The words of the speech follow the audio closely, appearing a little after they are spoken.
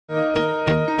It's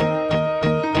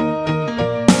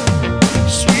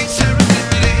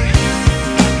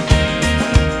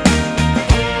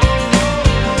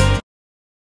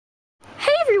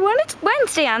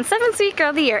Wednesday on 7th week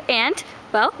of the year, and,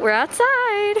 well, we're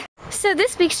outside. So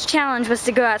this week's challenge was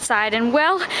to go outside, and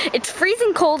well, it's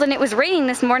freezing cold and it was raining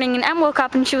this morning, and Em woke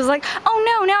up and she was like,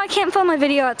 oh no, now I can't film my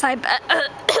video outside.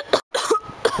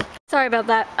 Sorry about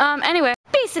that. Anyway,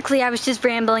 basically I was just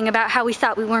rambling about how we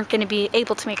thought we weren't going to be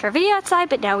able to make our video outside,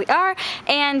 but now we are,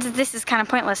 and this is kind of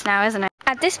pointless now, isn't it?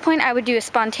 At this point, I would do a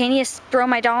spontaneous throw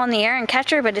my doll in the air and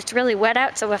catch her, but it's really wet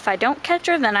out, so if I don't catch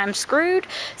her, then I'm screwed,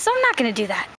 so I'm not going to do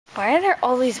that. Why are there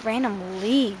all these random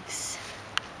leaves?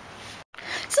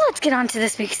 So let's get on to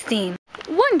this week's theme.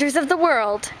 Wonders of the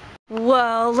world.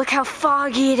 Whoa, look how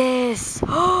foggy it is.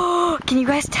 Oh, can you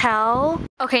guys tell?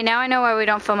 Okay, now I know why we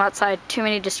don't film outside. Too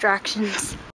many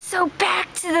distractions. So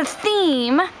back to the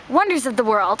theme, wonders of the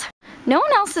world. No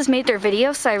one else has made their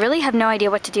video, so I really have no idea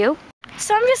what to do.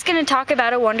 So I'm just gonna talk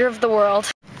about a wonder of the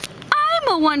world.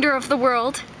 I'm a wonder of the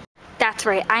world. That's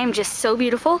right, I am just so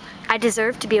beautiful. I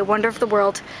deserve to be a wonder of the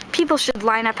world. People should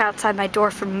line up outside my door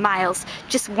for miles,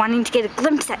 just wanting to get a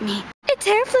glimpse at me. It's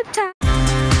hair flip time.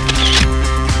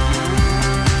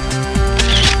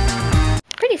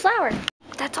 Pretty flower.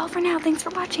 That's all for now. Thanks for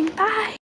watching. Bye.